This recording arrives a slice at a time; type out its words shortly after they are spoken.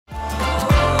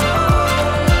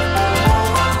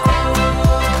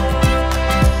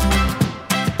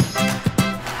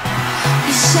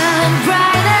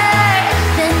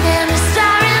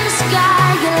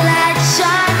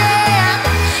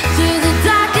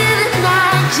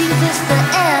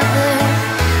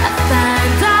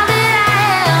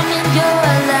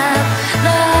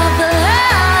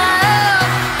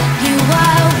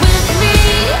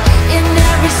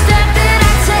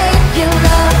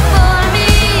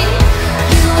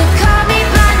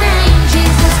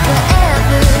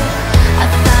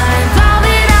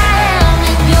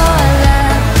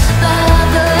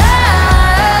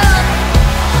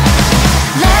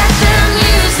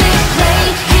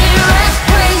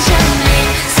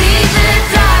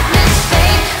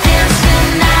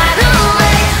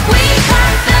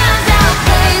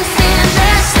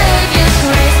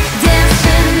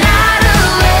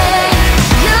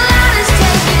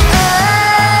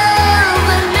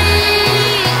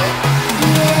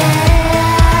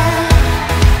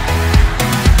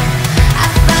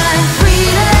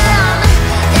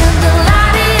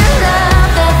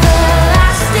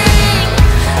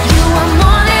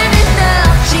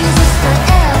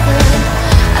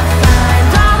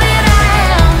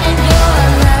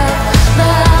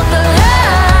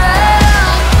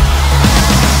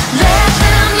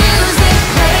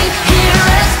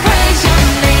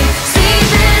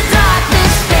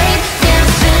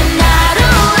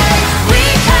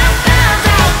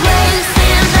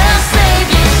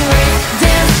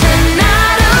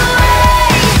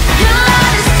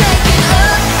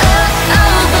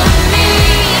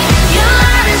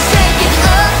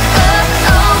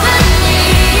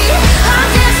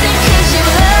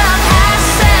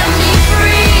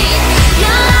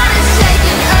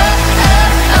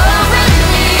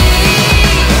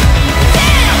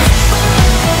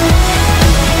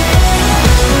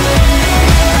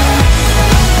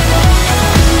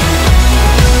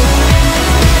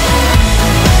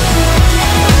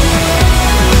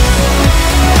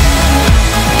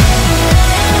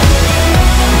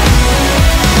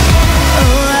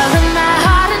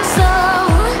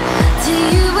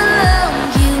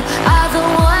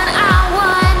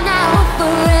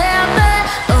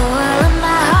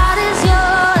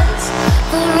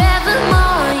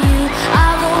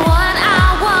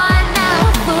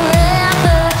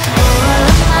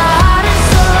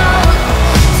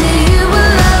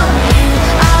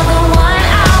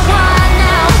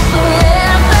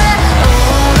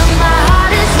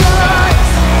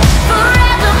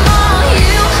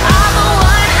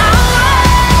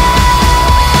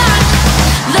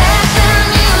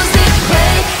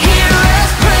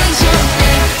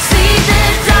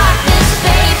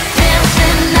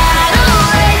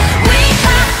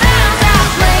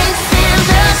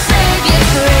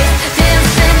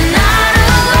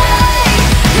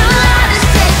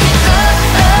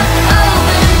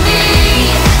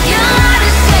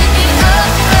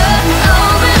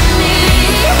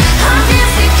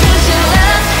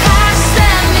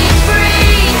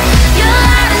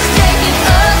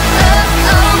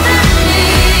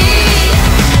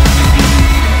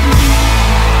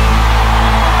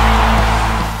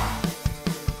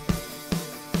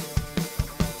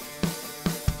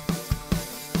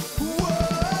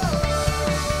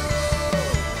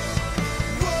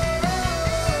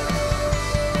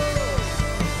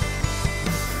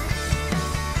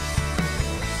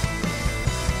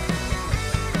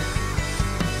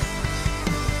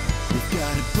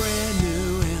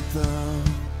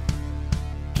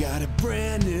got a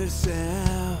brand new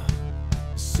sound,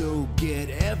 so get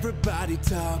everybody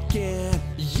talking.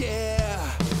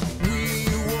 Yeah, we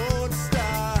won't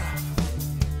stop,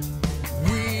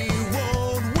 we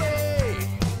won't wait.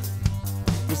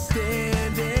 We'll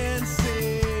stand and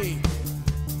sing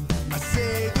our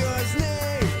Savior's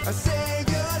name, our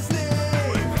Savior's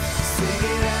name. Sing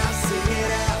it out, sing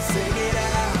it out, sing it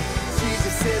out.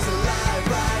 Jesus is alive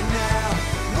right now.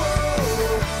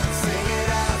 Whoa, sing it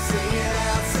out, sing it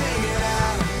out, sing it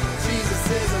out.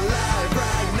 Jesus is alive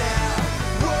right now.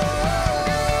 Whoa,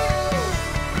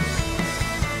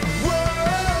 whoa.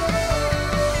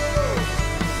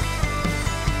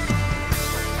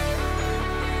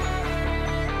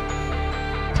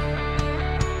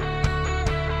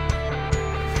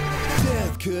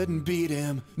 Death couldn't beat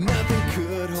him, nothing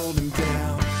could hold him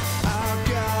down. Our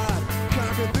God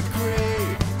conquered the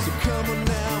grave, so come on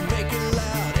now, make it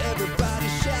loud. Everybody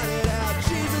shout it out.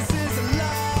 Jesus is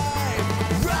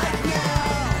alive right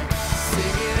now.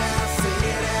 Sing it out, sing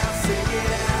it out, sing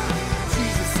it out.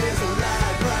 Jesus is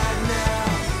alive right now.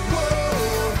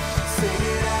 Whoa, sing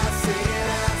it out, sing it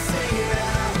out, sing it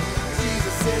out.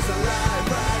 Jesus is alive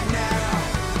right now.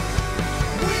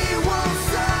 We won't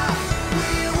stop,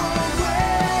 we won't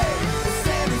wait. We'll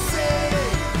stand and sing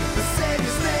the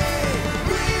Savior's name.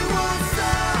 We won't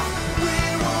stop, we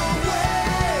won't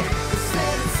wait. We'll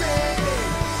stand and sing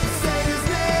the Savior's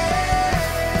name.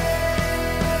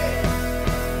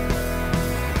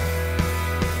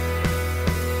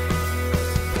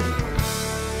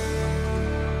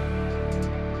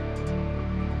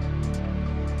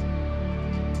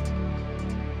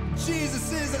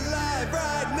 Jesus is alive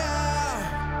right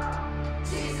now.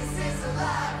 Jesus is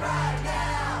alive right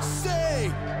now.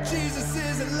 Say, Jesus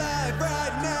is alive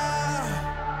right now.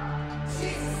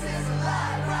 Jesus is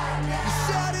alive right now.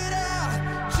 Shout it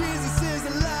out. Jesus is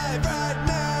alive right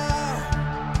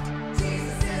now.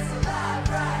 Jesus is alive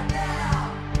right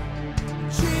now.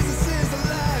 Jesus is alive right now. Jesus is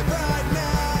alive right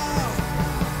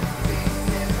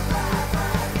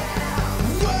now.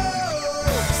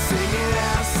 Whoa! Sing it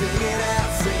out, sing it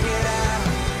out, sing it out.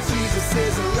 Jesus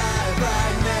is alive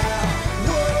right now.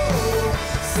 Whoa!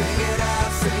 Sing it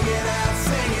out, sing it out,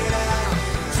 sing it out.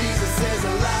 Jesus is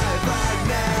alive right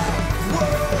now.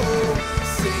 Whoa!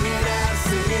 Sing it out,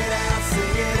 sing it out,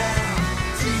 sing it out.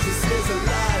 Jesus is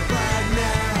alive right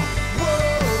now.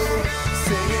 Whoa!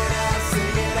 Sing it out,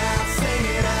 sing it out, sing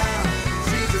it out.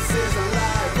 Jesus is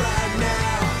alive right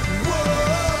now.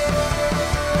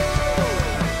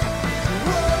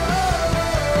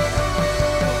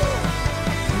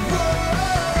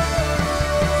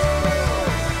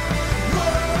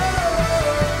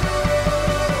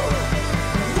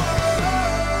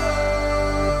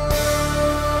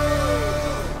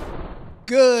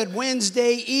 Good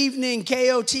Wednesday evening,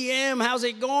 KOTM. How's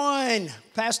it going?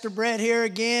 Pastor Brett here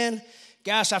again.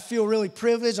 Gosh, I feel really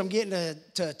privileged. I'm getting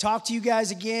to talk to you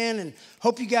guys again, and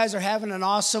hope you guys are having an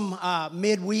awesome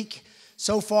midweek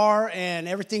so far, and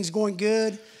everything's going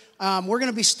good. We're going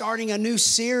to be starting a new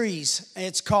series.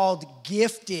 It's called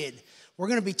Gifted. We're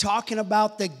going to be talking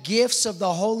about the gifts of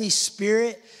the Holy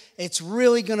Spirit. It's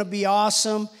really going to be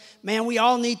awesome. Man, we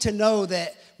all need to know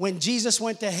that when Jesus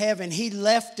went to heaven, he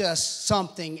left us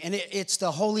something, and it's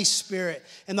the Holy Spirit.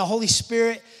 And the Holy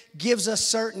Spirit gives us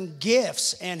certain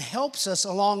gifts and helps us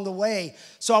along the way.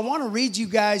 So I want to read you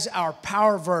guys our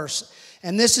power verse.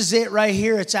 And this is it right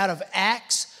here. It's out of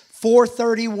Acts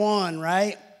 4:31,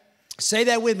 right? Say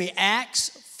that with me,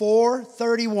 Acts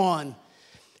 4:31.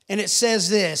 And it says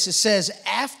this. It says,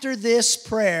 after this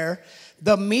prayer,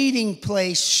 the meeting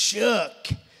place shook,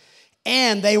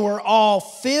 and they were all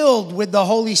filled with the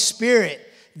Holy Spirit.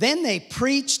 Then they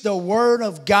preached the word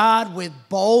of God with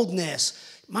boldness.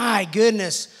 My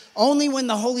goodness, only when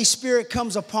the Holy Spirit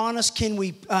comes upon us can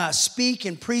we speak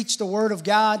and preach the word of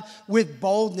God with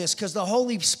boldness, because the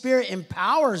Holy Spirit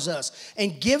empowers us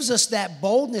and gives us that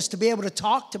boldness to be able to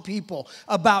talk to people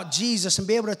about Jesus and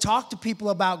be able to talk to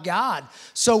people about God.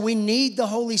 So we need the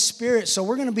Holy Spirit. So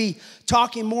we're going to be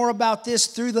talking more about this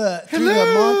through the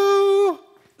month.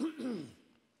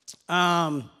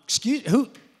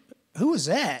 Who was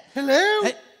that? Hello?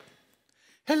 Hey,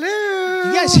 Hello?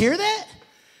 you guys hear that?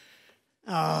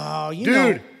 Oh,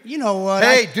 Dude. You know what?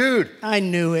 Hey, dude. I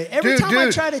knew it. Every Dude, time I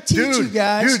dude, try to teach you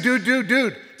guys, Dude.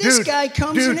 this guy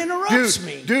comes and interrupts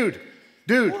me. Dude.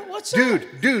 What's Dude,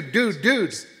 up? dude.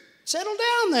 Settle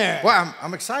down there. Well,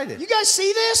 I'm excited. You guys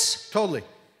see this? Totally.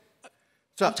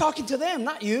 I'm talking to them,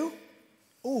 not you.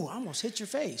 Ooh, I almost hit your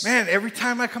face. Man, every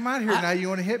time I come out here now you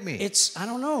want to hit me. I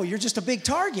don't know. You're just a big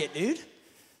target, dude.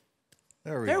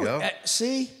 There we go.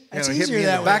 See? That's hit easier me in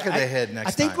that the way. back of the head next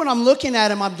I think time. when I'm looking at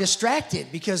him, I'm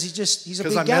distracted because he's a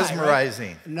big guy. Because I'm mesmerizing.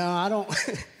 Right? No, I don't.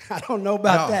 I don't know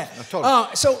about No, that. I told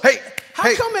you. So,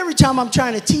 how come every time I'm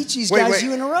trying to teach these guys,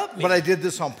 you interrupt me? But I did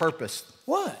this on purpose.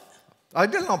 What? I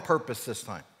did it on purpose this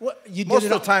time. What you did? Most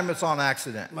of the time, it's on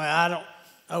accident. Well, I don't.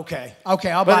 Okay, I'll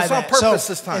buy that. But it's on purpose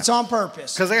this time. It's on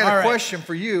purpose. Because I got a question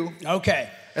for you. Okay.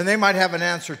 And they might have an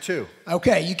answer too.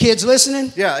 Okay, you kids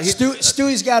listening? Yeah.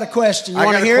 Stewie's got a question. You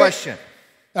want to hear it? I got a question.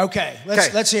 Okay,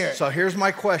 let's hear it. So here's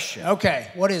my question. Okay,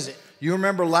 what is it? You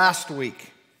remember last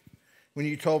week when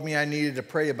you told me I needed to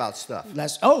pray about stuff?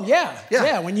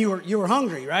 Yeah. When you were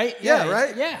hungry, right? Yeah,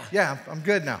 right? Yeah. Yeah, I'm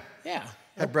good now. Yeah.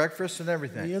 Had breakfast and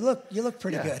everything. You look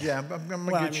pretty good. Yeah, I'm in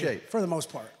good shape. For the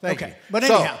most part. Thank you. But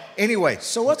anyhow. Anyway.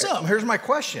 So what's up? Here's my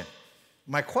question.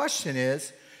 My question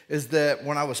is that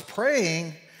when I was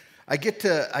praying, I get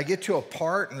to a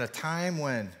part and a time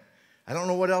when I don't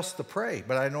know what else to pray,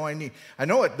 but I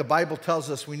know what the Bible tells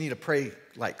us we need to pray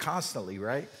like constantly,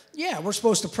 right? Yeah, we're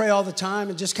supposed to pray all the time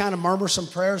and just kind of murmur some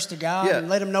prayers to God and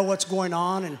let him know what's going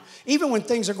on. And even when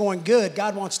things are going good,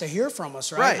 God wants to hear from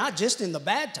us, right? Not just in the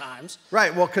bad times.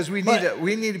 Right. Well, because we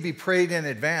need to be prayed in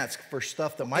advance for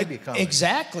stuff that might be coming.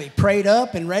 Exactly. Prayed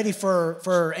up and ready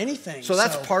for anything. So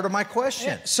that's part of my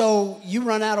question. Yeah. So you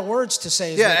run out of words to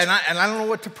say. Yeah, and I don't know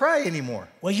what to pray anymore.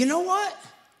 Well, you know what?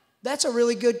 That's a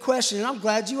really good question, and I'm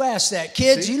glad you asked that.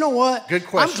 Kids, you know what? Good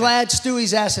question. I'm glad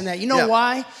Stewie's asking that. You know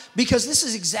why? Because this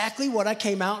is exactly what I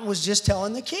came out and was just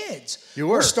telling the kids. You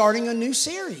were. We're starting a new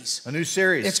series. A new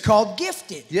series. It's called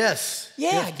Gifted. Yes.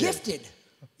 Yeah, Gifted.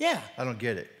 Yeah. I don't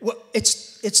get it. Well,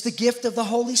 it's the gift of the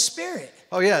Holy Spirit.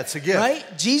 Oh, yeah, it's a gift. Right?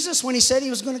 Jesus, when he said he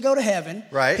was going to go to heaven,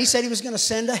 right, he said he was going to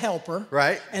send a helper.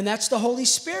 Right. And that's the Holy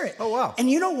Spirit. Oh, wow. And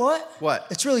you know what? What?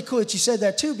 It's really cool that you said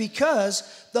that too,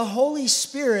 because the Holy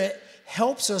Spirit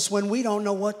helps us when we don't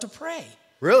know what to pray.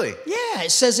 Really? Yeah,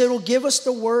 it says it'll give us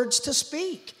the words to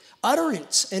speak,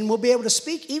 utterance, and we'll be able to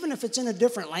speak even if it's in a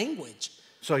different language.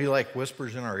 So he like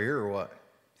whispers in our ear or what?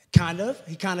 Kind of.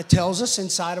 He kind of tells us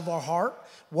inside of our heart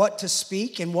what to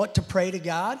speak and what to pray to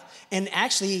God. And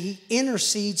actually, he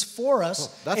intercedes for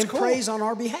us and prays on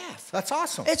our behalf. That's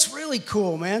awesome. It's really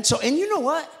cool, man. So, and you know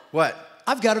what? What?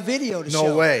 I've got a video to show.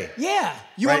 No way. Yeah.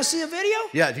 You want to see a video?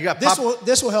 Yeah. You got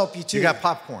this will help you too. You got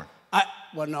popcorn.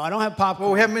 Well, no, I don't have popcorn.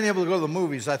 Well, we haven't been able to go to the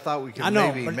movies. I thought we could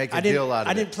maybe make a deal out of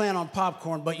it. I didn't plan on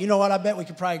popcorn, but you know what? I bet we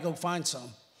could probably go find some.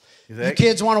 You think? You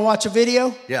kids want to watch a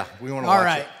video? Yeah, we want to watch it. All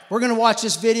right. We're going to watch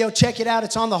this video. Check it out.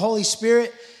 It's on the Holy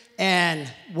Spirit.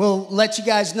 And we'll let you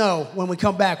guys know when we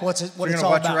come back what it's all about. You're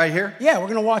going to watch it right here? Yeah, we're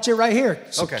going to watch it right here.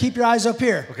 So keep your eyes up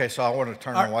here. Okay, so I want to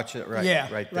turn and watch it right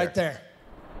there. Right there.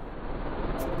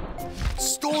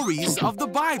 Stories of the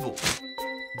Bible.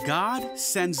 God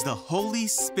sends the Holy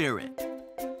Spirit.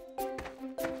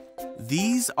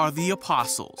 These are the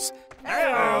apostles.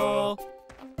 Hello.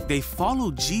 They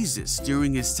followed Jesus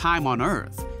during his time on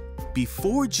earth.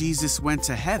 Before Jesus went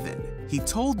to heaven, he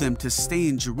told them to stay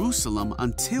in Jerusalem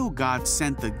until God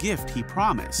sent the gift he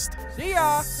promised. See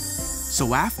ya!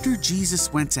 So after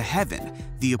Jesus went to heaven,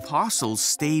 the apostles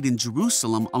stayed in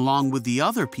Jerusalem along with the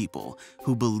other people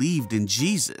who believed in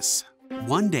Jesus.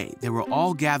 One day, they were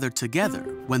all gathered together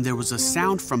when there was a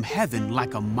sound from heaven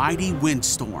like a mighty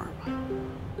windstorm.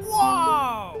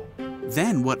 Whoa!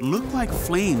 Then what looked like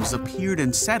flames appeared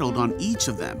and settled on each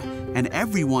of them, and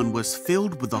everyone was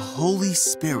filled with the Holy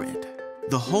Spirit.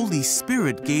 The Holy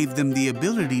Spirit gave them the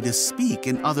ability to speak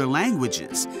in other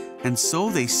languages, and so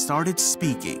they started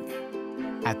speaking.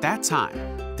 At that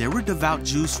time, there were devout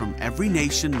Jews from every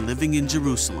nation living in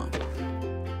Jerusalem.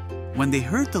 When they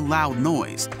heard the loud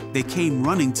noise, they came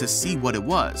running to see what it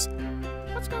was.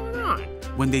 What's going on?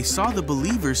 When they saw the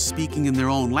believers speaking in their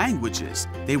own languages,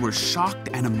 they were shocked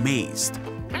and amazed.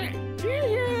 Hey, do you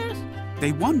hear this?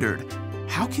 They wondered,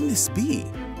 how can this be?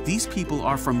 These people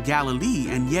are from Galilee,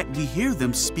 and yet we hear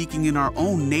them speaking in our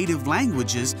own native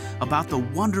languages about the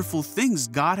wonderful things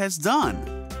God has done.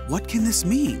 What can this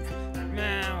mean?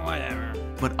 Nah, whatever.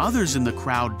 But others in the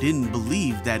crowd didn't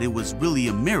believe that it was really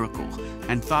a miracle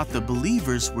and thought the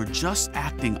believers were just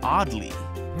acting oddly.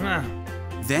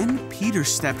 Then Peter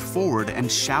stepped forward and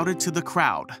shouted to the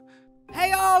crowd,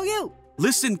 Hey, all you!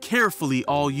 Listen carefully,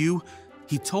 all you.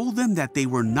 He told them that they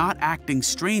were not acting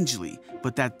strangely,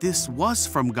 but that this was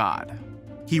from God.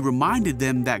 He reminded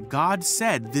them that God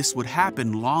said this would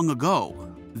happen long ago.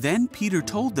 Then Peter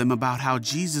told them about how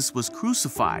Jesus was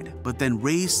crucified, but then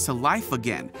raised to life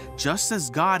again, just as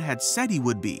God had said he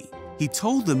would be. He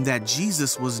told them that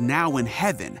Jesus was now in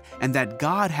heaven and that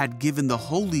God had given the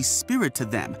Holy Spirit to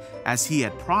them, as he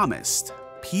had promised.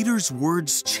 Peter's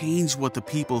words changed what the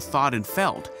people thought and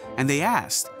felt, and they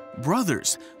asked,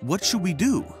 "Brothers, what should we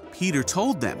do?" Peter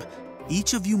told them,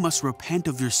 "Each of you must repent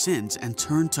of your sins and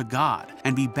turn to God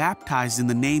and be baptized in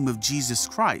the name of Jesus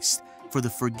Christ for the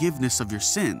forgiveness of your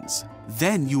sins.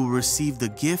 Then you will receive the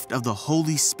gift of the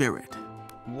Holy Spirit."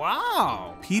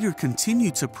 Wow. Peter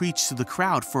continued to preach to the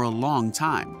crowd for a long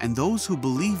time, and those who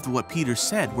believed what Peter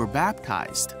said were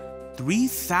baptized.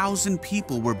 3,000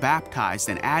 people were baptized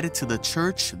and added to the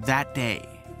church that day.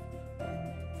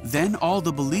 Then all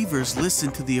the believers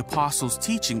listened to the apostles'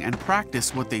 teaching and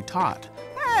practiced what they taught.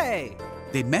 Hey.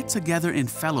 They met together in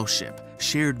fellowship,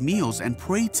 shared meals, and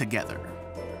prayed together.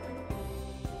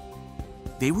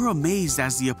 They were amazed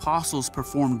as the apostles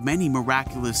performed many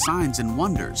miraculous signs and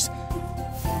wonders.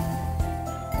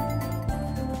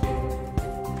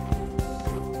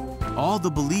 All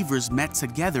the believers met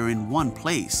together in one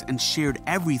place and shared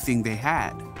everything they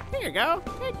had. Here you go.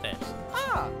 Take this.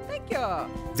 Oh, thank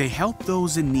you. They helped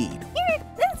those in need, Here,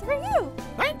 this for you.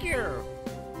 Thank you.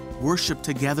 worshiped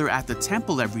together at the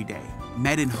temple every day,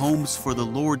 met in homes for the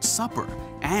Lord's Supper,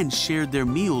 and shared their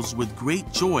meals with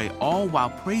great joy, all while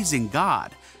praising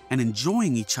God and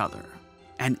enjoying each other.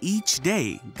 And each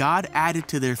day, God added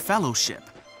to their fellowship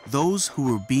those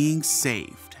who were being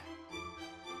saved.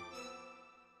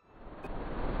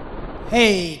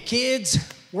 Hey, kids,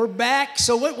 we're back.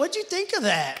 So what'd you think of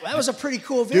that? That was a pretty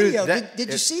cool video. Dude,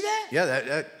 did you see that?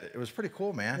 Yeah, it was pretty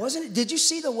cool, man. Wasn't it? Did you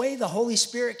see the way the Holy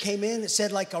Spirit came in? It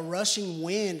said like a rushing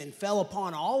wind and fell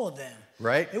upon all of them.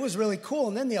 Right. It was really cool.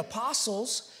 And then the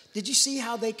apostles, did you see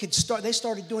how they could start? They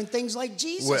started doing things like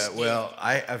Jesus did. Well,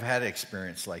 I've had an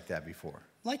experience like that before.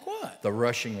 Like what? The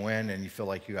rushing wind and you feel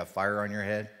like you have fire on your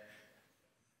head.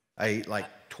 I ate like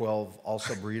 12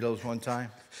 also burritos one time.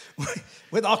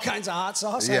 With all kinds of hot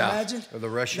sauce, I imagine. Or the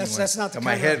rushing wind. That's not the and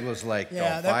kind my head was like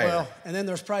on fire. Well, and then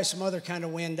there's probably some other kind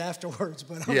of wind afterwards.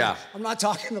 But I'm not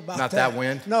talking about Not that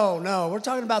wind? No, we're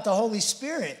talking about the Holy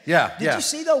Spirit. Yeah, Did you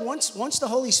see though? Once the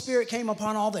Holy Spirit came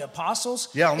upon all the apostles,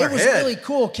 on their it was head. really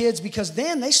cool, kids, because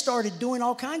then they started doing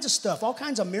all kinds of stuff, all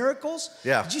kinds of miracles.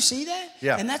 Yeah. Did you see that?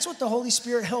 Yeah. And that's what the Holy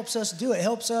Spirit helps us do. It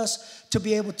helps us to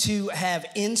be able to have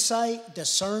insight,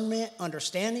 discernment,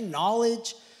 understanding,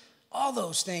 knowledge, all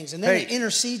those things. And then it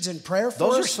intercedes in prayer for us.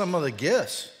 Those are some of the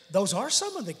gifts. Those are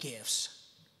some of the gifts.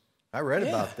 I read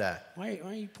about that. Why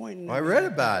are you pointing? Well, I read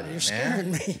about it, You're man.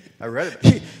 scaring me. I read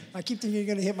it. I keep thinking you're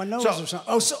going to hit my nose or something.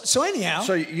 Oh, so anyhow.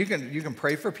 So you can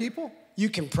pray for people? You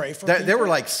can pray for people. There were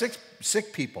like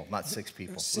sick people, not 6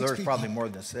 people. Six There was people. probably more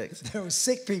than 6. There were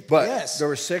sick people, But yes. there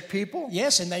were sick people?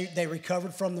 Yes, and they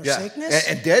recovered from their Yeah. sickness.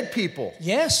 And dead people.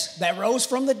 Yes, that rose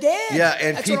from the dead. Yeah,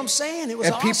 and that's what I'm saying. It was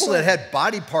and awesome. people that had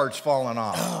body parts falling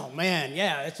off. Oh man,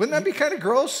 yeah. Wouldn't that be kind of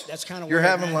gross? That's kind of You're weird,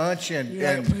 having man. lunch and,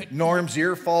 Yeah, and Norm's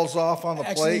ear falls off on the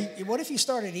Actually, plate. what if you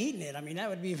started eating it? I mean, that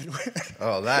would be even weird.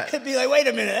 Oh, that. It'd be like, wait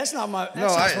a minute, that's not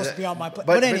supposed to be on my plate.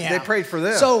 but anyhow, they prayed for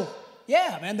them. So,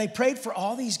 yeah, man, they prayed for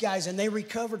all these guys, and they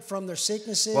recovered from their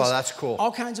sicknesses. Well, that's cool.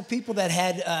 All kinds of people that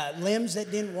had limbs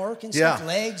that didn't work and Yeah. stuff,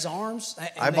 legs, arms, and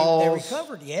Eyeballs. They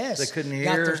recovered. Yes, They couldn't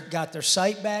hear. Got their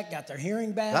sight back, got their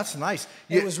hearing back. That's nice.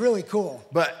 It was really cool.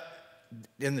 But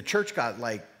and the church got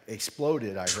like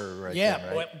exploded, I heard right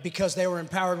there, right? Because they were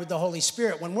empowered with the Holy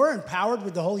Spirit. When we're empowered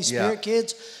with the Holy Spirit,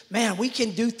 kids, man, we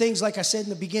can do things like I said in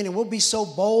the beginning. We'll be so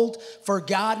bold for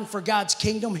God and for God's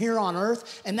kingdom here on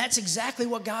earth. And that's exactly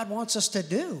what God wants us to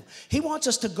do. He wants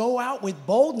us to go out with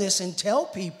boldness and tell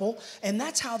people. And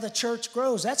that's how the church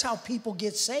grows. That's how people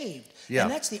get saved. Yeah.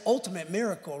 And that's the ultimate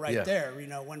miracle right there. You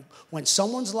know, when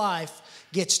someone's life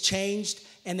gets changed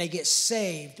and they get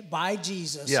saved by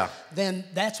Jesus, then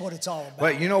that's what it's all about.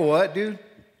 But you know what, dude?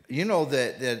 You know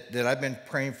that I've been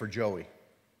praying for Joey.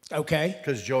 Okay.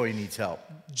 Because Joey needs help.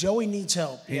 Joey needs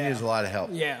help. He needs a lot of help.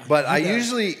 Yeah. But I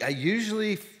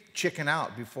usually chicken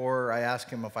out before I ask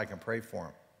him if I can pray for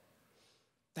him.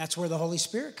 That's where the Holy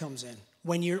Spirit comes in.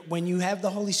 When you have the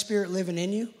Holy Spirit living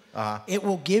in you, it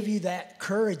will give you that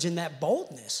courage and that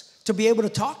boldness to be able to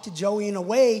talk to Joey in a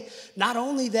way not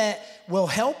only that will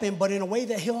help him, but in a way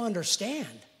that he'll understand.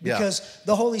 Because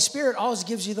the Holy Spirit always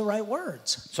gives you the right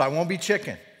words. So I won't be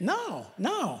chicken. No.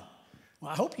 Well,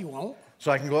 I hope you won't.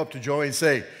 So I can go up to Joey and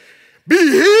say, "Be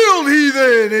healed,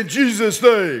 heathen, in Jesus'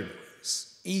 name."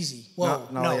 Easy. Well,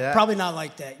 Not no, like that? probably not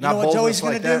like that. You Not know what Joey's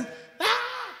boldness going like to do?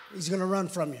 He's going to run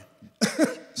from you.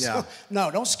 Yeah. No,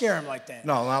 don't scare him like that.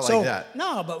 No, not like that.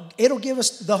 No, but it'll give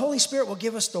us, the Holy Spirit will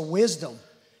give us the wisdom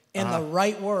and the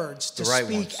right words to The right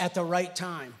speak ones. at the right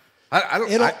time.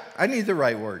 I need the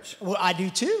right words. Well, I do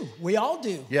too. We all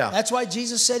do. Yeah. That's why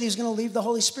Jesus said he's going to leave the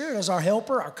Holy Spirit as our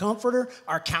helper, our comforter,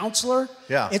 our counselor.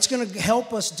 Yeah. It's going to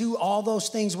help us do all those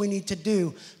things we need to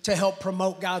do to help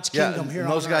promote God's kingdom here on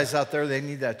those earth. guys out there, they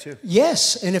need that too.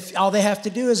 Yes, and if all they have to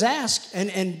do is ask,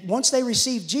 and once they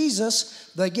receive Jesus,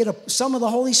 they get some of the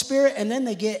Holy Spirit, and then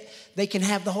they can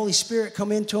have the Holy Spirit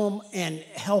come into them and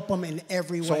help them in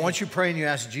every way. So once you pray and you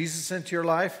ask Jesus into your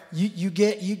life, you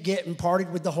get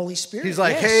imparted with the Holy Spirit. he's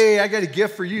like, yes. hey, I got a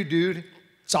gift for you, dude.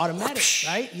 It's automatic,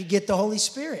 right? You get the Holy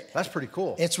Spirit. That's pretty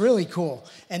cool. It's really cool.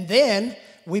 And then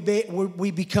we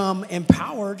become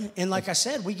empowered, and like I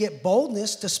said, we get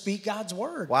boldness to speak God's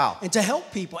word. Wow. And to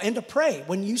help people and to pray.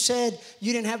 When you said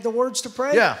you didn't have the words to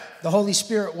pray, Yeah. the Holy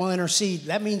Spirit will intercede.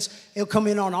 That means He'll come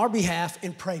in on our behalf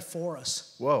and pray for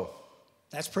us. Whoa,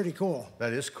 That's pretty cool.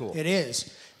 that is cool. It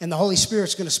is. And the Holy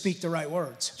Spirit's going to speak the right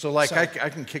words. So I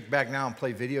can kick back now and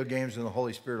play video games and the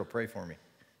Holy Spirit will pray for me.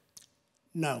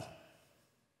 No.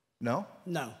 No?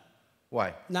 No.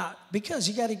 Why? Not because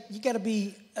you got to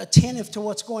be attentive to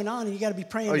what's going on, and you got to be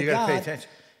praying to God. Oh, you got to pay attention.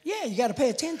 Yeah, you got to pay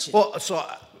attention. Well,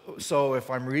 so if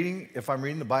I'm reading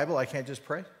the Bible, I can't just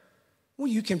pray? Well,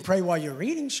 you can pray while you're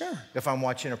reading, sure. If I'm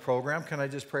watching a program, can I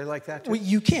just pray like that too? Well,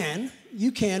 you can,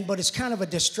 but it's kind of a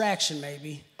distraction,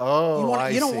 maybe. Oh,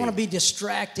 you don't see. want to be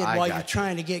distracted I while got you're you.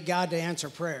 trying to get God to answer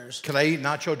prayers. Can I eat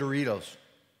nacho Doritos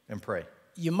and pray?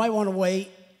 You might want to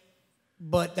wait,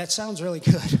 but that sounds really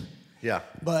good. Yeah.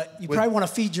 But you probably want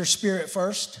to feed your spirit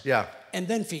first. Yeah. And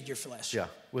then feed your flesh. Yeah,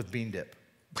 with bean dip.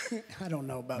 I don't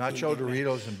know about Nacho bean dip, man.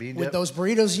 Doritos and bean With dip. those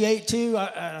burritos you ate too,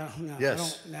 no,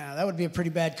 Yes. that would be a pretty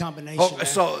bad combination. Oh, man.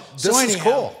 so this is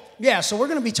cool. Yeah, so we're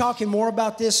going to be talking more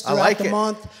about this I throughout like the it.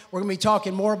 month. We're going to be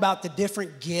talking more about the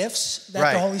different gifts that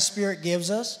Right. the Holy Spirit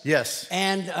gives us. Yes.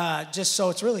 And just so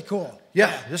it's really cool.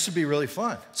 Yeah, this would be really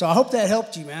fun. So I hope that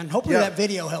helped you, man. Hopefully Yeah. that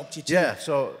video helped you too. Yeah,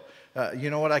 so you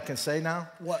know what I can say now?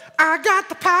 What? I got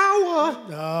the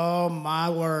power. Oh, my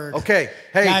word. Okay,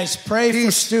 hey. Guys, pray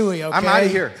peace. for Stewie, okay? I'm out of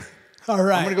here. All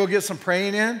right. I'm going to go get some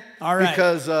praying in. All right.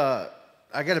 Because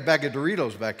I got a bag of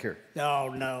Doritos back here. Oh,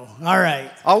 no. All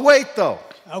right. I'll wait, though.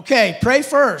 Okay, pray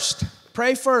first.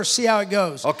 Pray first, see how it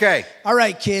goes. Okay. All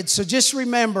right, kids. So just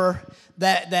remember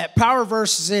that power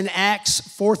verse is in Acts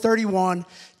 4:31.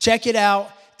 Check it out.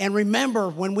 And remember,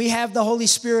 when we have the Holy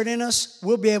Spirit in us,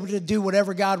 we'll be able to do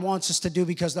whatever God wants us to do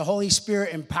because the Holy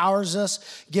Spirit empowers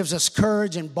us, gives us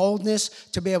courage and boldness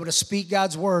to be able to speak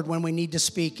God's word when we need to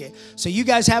speak it. So you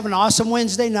guys have an awesome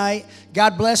Wednesday night.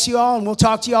 God bless you all, and we'll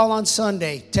talk to you all on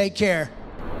Sunday. Take care.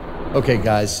 Okay,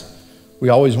 guys, we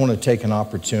always want to take an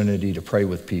opportunity to pray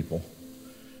with people.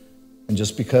 And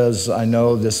just because I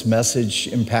know this message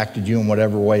impacted you in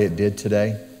whatever way it did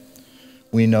today,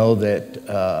 we know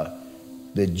that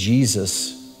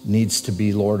Jesus needs to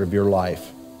be Lord of your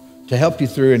life, to help you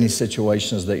through any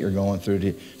situations that you're going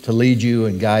through, to lead you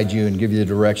and guide you and give you the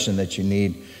direction that you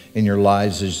need in your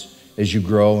lives as you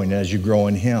grow and as you grow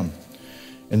in Him.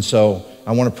 And so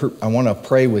I want to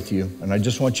pray with you, and I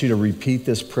just want you to repeat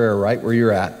this prayer right where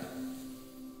you're at,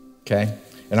 okay?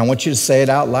 And I want you to say it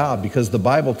out loud because the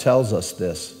Bible tells us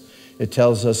this. It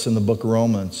tells us in the book of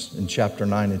Romans in chapter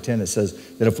 9 and 10, it says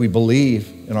that if we believe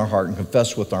in our heart and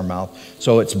confess with our mouth,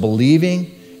 so it's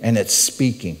believing and it's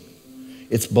speaking.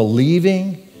 It's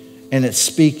believing and it's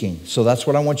speaking. So that's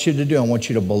what I want you to do. I want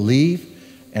you to believe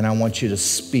and I want you to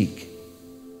speak.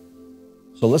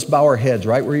 So let's bow our heads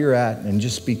right where you're at and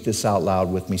just speak this out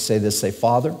loud with me. Say this, say,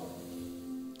 Father,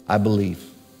 I believe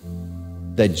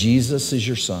that Jesus is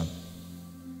your Son,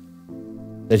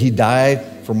 that He died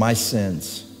for my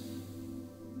sins,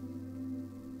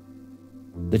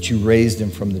 that you raised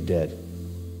Him from the dead.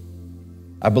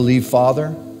 I believe,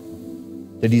 Father,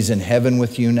 that He's in heaven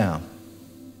with you now.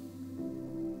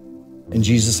 And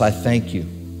Jesus, I thank you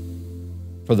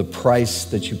for the price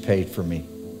that you paid for me.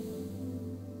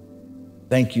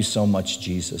 Thank you so much,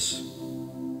 Jesus.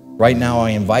 Right now,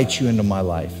 I invite you into my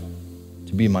life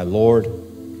to be my Lord,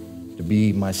 to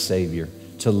be my Savior,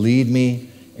 to lead me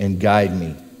and guide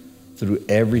me through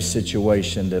every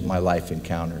situation that my life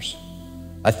encounters.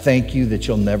 I thank you that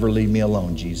you'll never leave me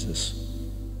alone, Jesus.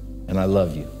 And I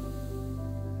love you.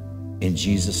 In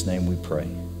Jesus' name we pray.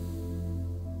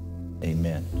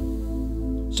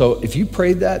 Amen. So if you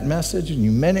prayed that message and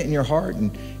you meant it in your heart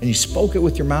and you spoke it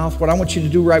with your mouth, what I want you to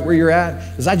do right where you're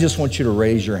at is I just want you to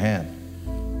raise your hand.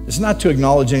 It's not to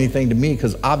acknowledge anything to me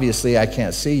because obviously I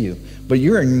can't see you, but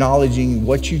you're acknowledging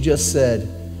what you just said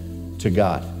to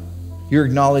God. You're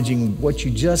acknowledging what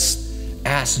you just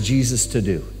asked Jesus to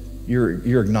do.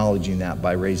 You're acknowledging that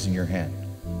by raising your hand.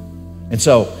 And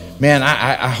so, man,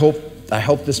 I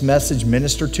hope this message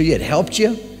ministered to you. It helped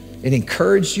you. it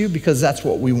encouraged you, because that's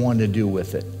what we want to do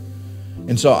with it.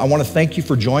 And so I want to thank you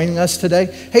for joining us today.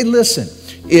 Hey, listen,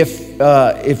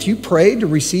 if you prayed to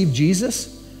receive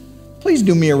Jesus, please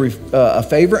do me a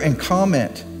favor and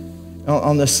comment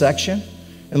on this section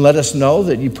and let us know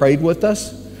that you prayed with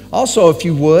us. Also, if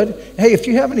you would, hey, if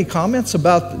you have any comments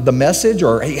about the message,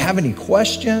 or hey, you have any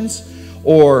questions,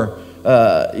 or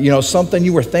something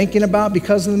you were thinking about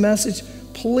because of the message,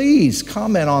 please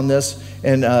comment on this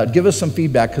and give us some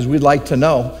feedback, because we'd like to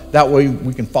know. That way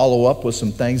we can follow up with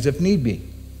some things if need be.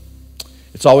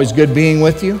 It's always good being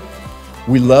with you.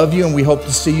 We love you, and we hope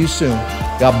to see you soon.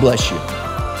 God bless you.